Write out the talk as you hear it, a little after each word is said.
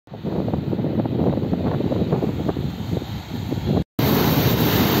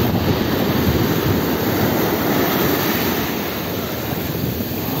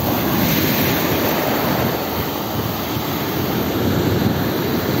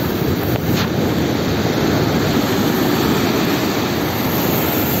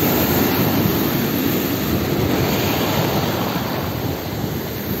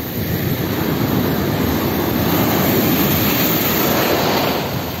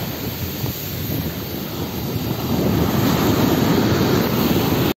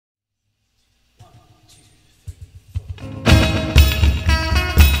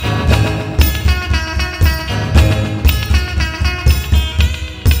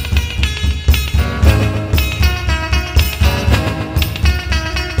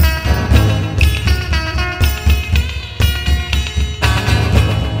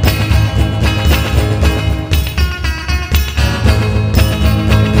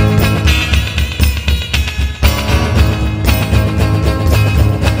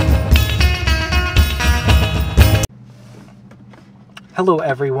Hello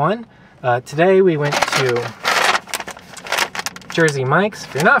everyone. Today we went to Jersey Mike's.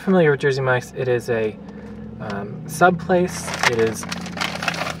 If you're not familiar with Jersey Mike's, it is a sub place. It is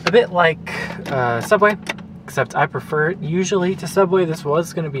a bit like Subway, except I prefer it usually to Subway. This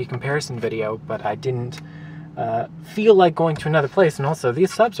was going to be a comparison video, but I didn't feel like going to another place, and also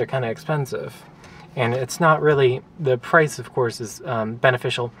these subs are kind of expensive. And it's not really, the price of course is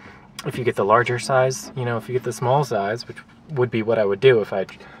beneficial if you get the larger size. You know, if you get the small size, which would be what I would do if I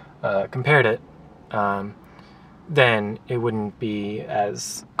compared it, then it wouldn't be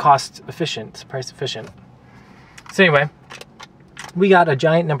as cost efficient, price efficient. So anyway, we got a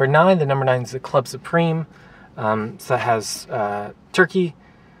giant number 9. The number 9 is the Club Supreme. So that has turkey,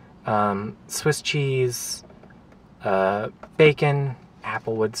 Swiss cheese, bacon,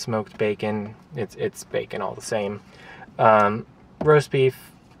 applewood smoked bacon. It's bacon all the same. Roast beef.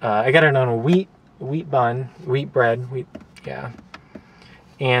 I got it on a wheat bun, wheat bread, yeah.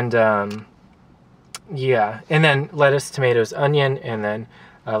 And yeah, and then lettuce, tomatoes, onion, and then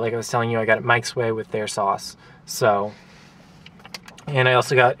like I was telling you, I got it Mike's Way with their sauce. So, and I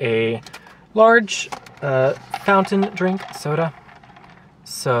also got a large fountain drink soda.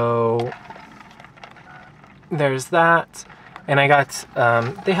 So there's that. And I got,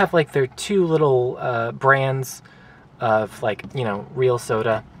 they have like their 2 little brands of, like, you know, real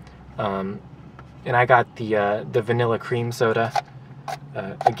soda. And I got the vanilla cream soda,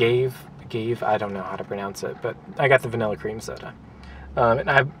 Agave, I don't know how to pronounce it, but I got the vanilla cream soda. And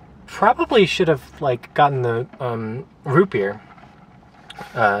I probably should have, like, gotten the root beer,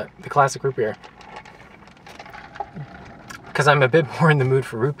 the classic root beer, because I'm a bit more in the mood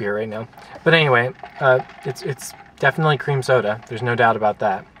for root beer right now. But anyway, it's definitely cream soda. There's no doubt about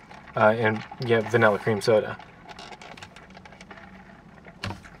that. And yeah, vanilla cream soda.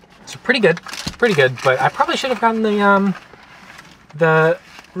 So pretty good, but I probably should have gotten the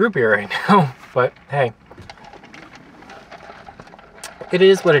root beer right now, but hey, it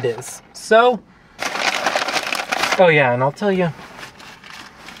is what it is. So, oh yeah, and I'll tell you,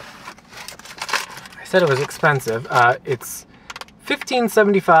 I said it was expensive. It's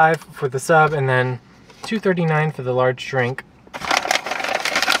 $15.75 for the sub, and then $2.39 for the large drink.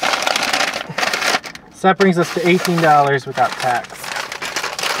 So that brings us to $18 without tax.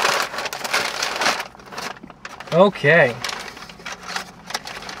 Okay,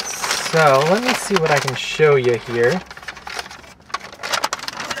 so let me see what I can show you here.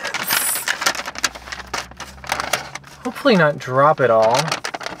 Hopefully not drop it all.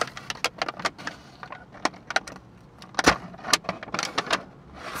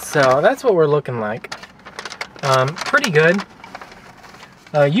 So that's what we're looking like. Pretty good.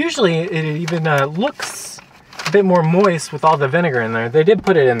 Usually it even looks a bit more moist with all the vinegar in there. They did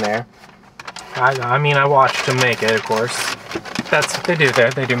put it in there. I mean, I watched them make it, of course. That's what they do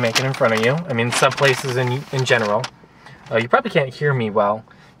there. They do make it in front of you. I mean, sub places in general. You probably can't hear me well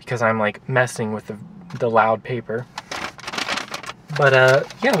because I'm like messing with the loud paper. But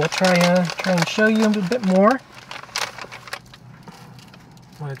yeah, we'll try and show you a bit more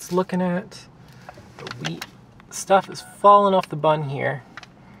what it's looking at. The wheat stuff is falling off the bun here.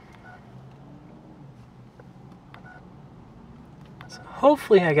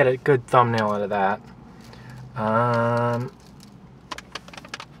 Hopefully I get a good thumbnail out of that. I'll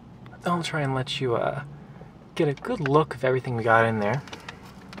try and let you get a good look of everything we got in there.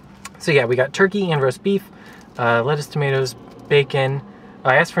 So yeah, we got turkey and roast beef, lettuce, tomatoes, bacon.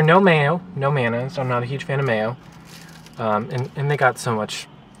 I asked for no mayo, no mayonnaise. I'm not a huge fan of mayo. And they got so much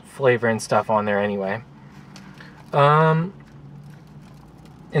flavor and stuff on there anyway. And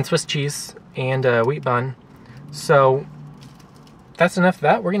Swiss cheese and wheat bun. So that's enough of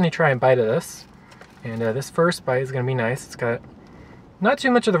that. We're going to try and bite of this. And this first bite is going to be nice. It's got not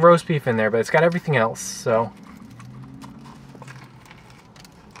too much of the roast beef in there, but it's got everything else. So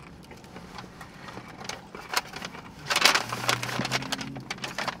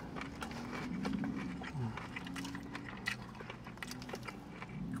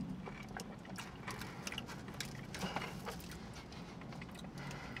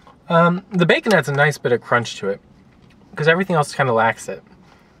the bacon adds a nice bit of crunch to it, because everything else kind of lacks it.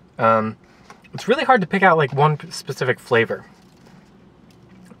 It's really hard to pick out like one specific flavor.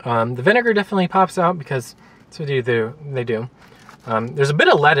 The vinegar definitely pops out because that's what they do. There's a bit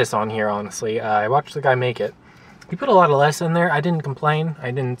of lettuce on here, honestly. I watched the guy make it. He put a lot of lettuce in there. I didn't complain.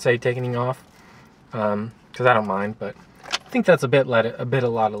 I didn't say take anything off, because I don't mind, but I think that's a lot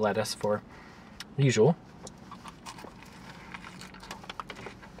of lettuce for usual.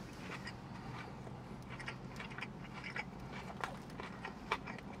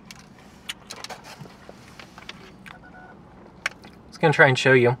 gonna try and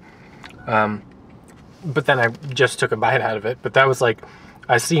show you. But then I just took a bite out of it. But that was like,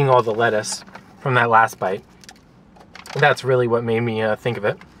 I was seeing all the lettuce from that last bite. That's really what made me think of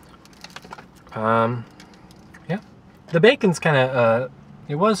it. Yeah. The bacon's kind of,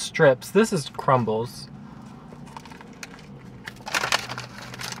 it was strips. This is crumbles.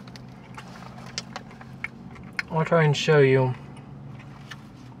 I'll try and show you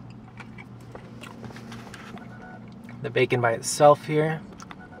the bacon by itself here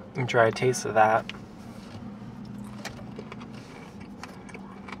and try a taste of that.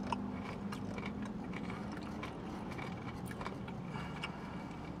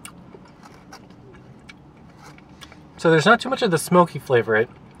 So there's not too much of the smoky flavor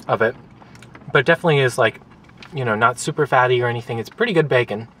of it, but it definitely is like, you know, not super fatty or anything. It's pretty good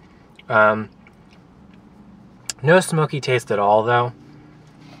bacon. No smoky taste at all though.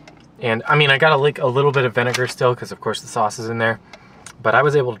 And I mean, I got a little bit of vinegar still because of course the sauce is in there, but I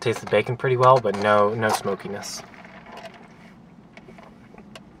was able to taste the bacon pretty well, but no smokiness.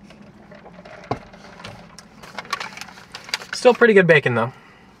 Still pretty good bacon though.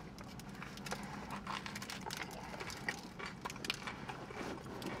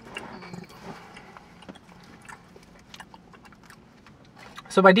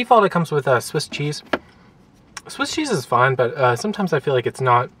 So by default it comes with Swiss cheese. Swiss cheese is fine, but sometimes I feel like it's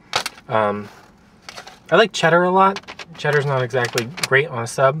not. I like cheddar a lot. Cheddar's not exactly great on a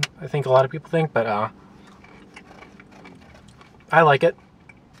sub, I think a lot of people think, but I like it.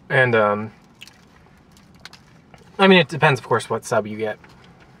 And I mean, it depends, of course, what sub you get.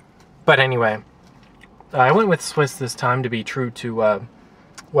 But anyway, I went with Swiss this time to be true to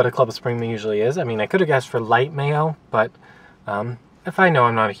what a Club of Spring usually is. I mean, I could have guessed for light mayo, but if I know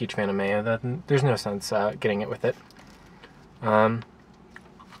I'm not a huge fan of mayo, then there's no sense getting it with it.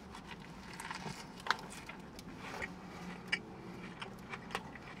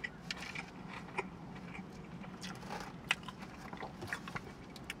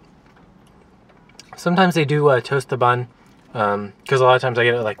 Sometimes they do toast the bun, because a lot of times I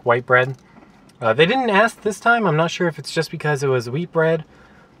get it like white bread. They didn't ask this time. I'm not sure if it's just because it was wheat bread.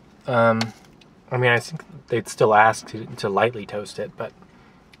 I mean, I think they'd still ask to lightly toast it, but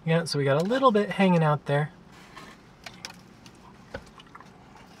yeah, so we got a little bit hanging out there.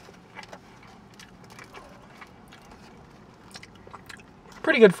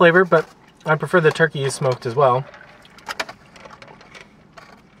 Pretty good flavor, but I prefer the turkey smoked as well.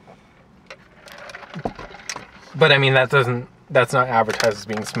 But I mean, that's not advertised as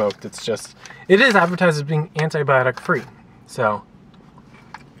being smoked. It's just, it is advertised as being antibiotic free. So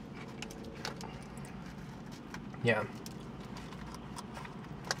yeah.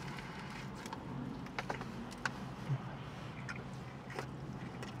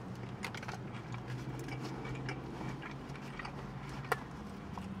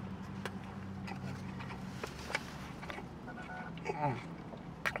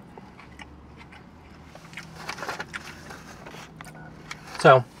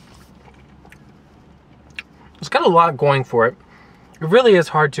 So it's got a lot going for it. It really is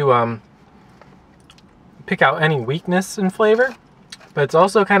hard to pick out any weakness in flavor, but it's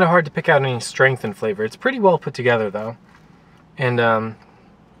also kind of hard to pick out any strength in flavor. It's pretty well put together though. And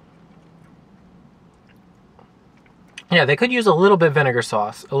yeah, they could use a little bit of vinegar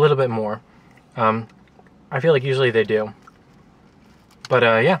sauce, a little bit more. I feel like usually they do. But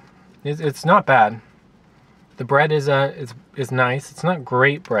yeah, it's not bad. The bread is nice. It's not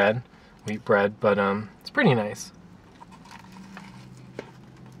great bread, wheat bread, but it's pretty nice.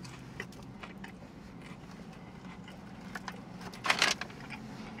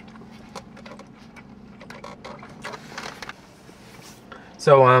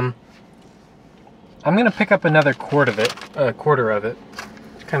 So I'm gonna pick up another quarter of it,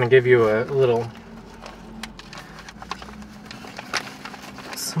 to kind of give you a little,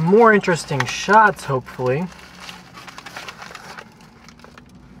 some more interesting shots, hopefully.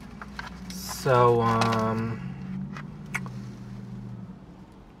 So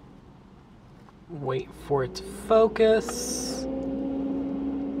wait for it to focus.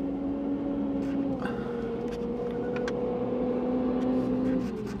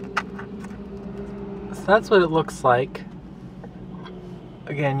 So that's what it looks like.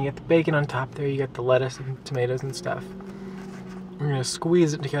 Again, you get the bacon on top there, you get the lettuce and tomatoes and stuff. I'm gonna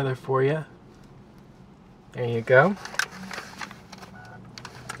squeeze it together for you. There you go.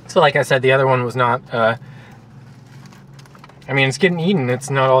 So like I said, the other one was not, I mean, it's getting eaten. It's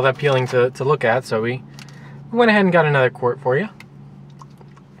not all that appealing to look at, so we went ahead and got another quart for you.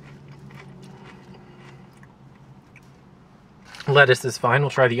 Lettuce is fine. We'll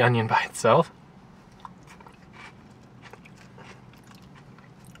try the onion by itself.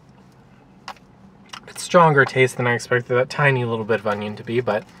 stronger taste than I expected that tiny little bit of onion to be,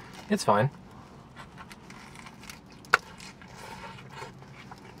 but it's fine.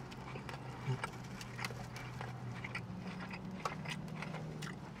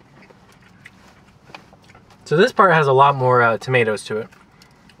 So this part has a lot more tomatoes to it.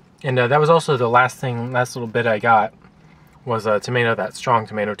 And that was also the last little bit I got was tomato, that strong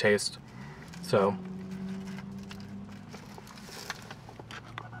tomato taste. So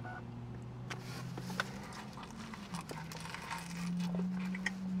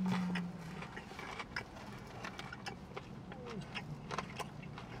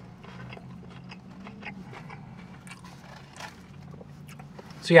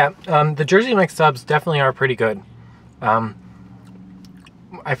yeah, the Jersey Mike's subs definitely are pretty good. I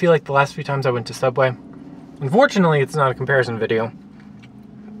feel like the last few times I went to Subway, unfortunately it's not a comparison video,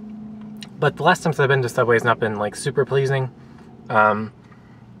 but the last times I've been to Subway has not been like super pleasing. And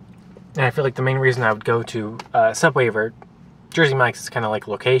I feel like the main reason I would go to Subway over Jersey Mike's is kind of like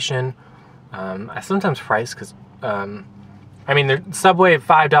location. I sometimes price because, I mean, the Subway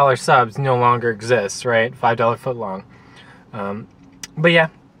 $5 subs no longer exists, right? $5 foot long. But yeah,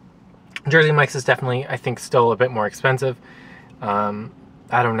 Jersey Mike's is definitely, I think, still a bit more expensive.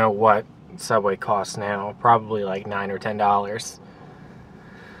 I don't know what Subway costs now. Probably like $9 or $10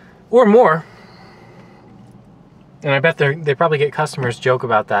 or more. And I bet they probably get customers joke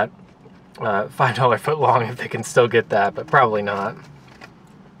about that $5 foot long if they can still get that, but probably not.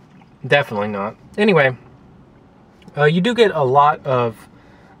 Definitely not. Anyway, you do get a lot of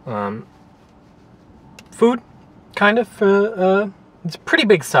food, kind of. It's a pretty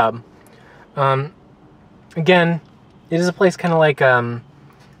big sub. Again, it is a place kind of like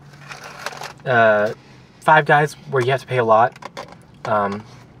Five Guys where you have to pay a lot.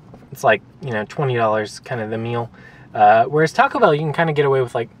 It's like, you know, $20 kind of the meal. Whereas Taco Bell, you can kind of get away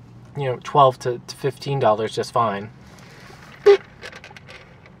with like, you know, $12 to $15 just fine.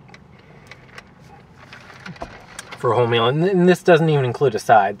 For a whole meal. And this doesn't even include a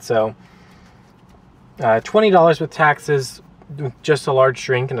side. So $20 with taxes, just a large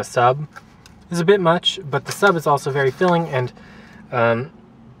drink and a sub is a bit much, but the sub is also very filling. And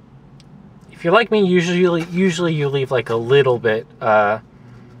if you're like me, usually you leave like a little bit to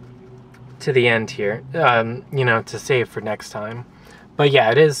the end here, you know, to save for next time. But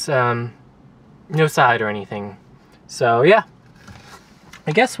yeah, it is no side or anything. So yeah,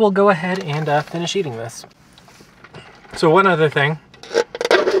 I guess we'll go ahead and finish eating this. So one other thing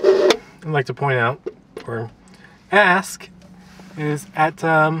I'd like to point out or ask is at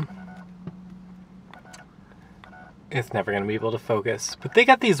it's never gonna be able to focus, but they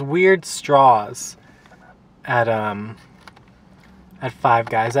got these weird straws at Five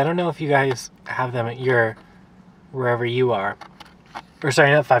Guys. I don't know if you guys have them at your wherever you are, or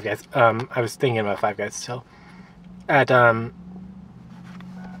sorry, not Five Guys. I was thinking about Five Guys still. At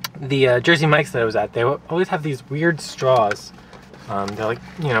the Jersey Mike's that I was at, they always have these weird straws. They're like,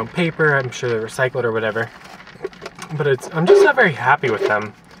 you know, paper. I'm sure they're recycled or whatever. But I'm just not very happy with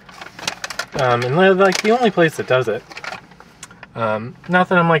them. And they're like the only place that does it. Not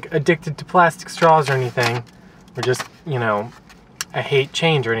that I'm like addicted to plastic straws or anything, or just, you know, I hate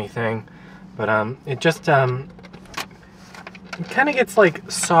change or anything. But it just it kind of gets like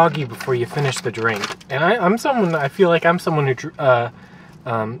soggy before you finish the drink. And I feel like I'm someone who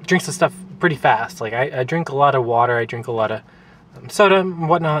drinks the stuff pretty fast. Like I drink a lot of water, I drink a lot of soda and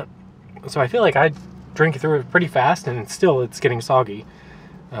whatnot. So I feel like I drink through it pretty fast, and still it's getting soggy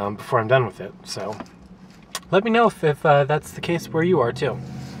before I'm done with it. So let me know if that's the case where you are too.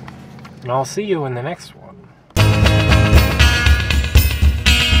 And I'll see you in the next one.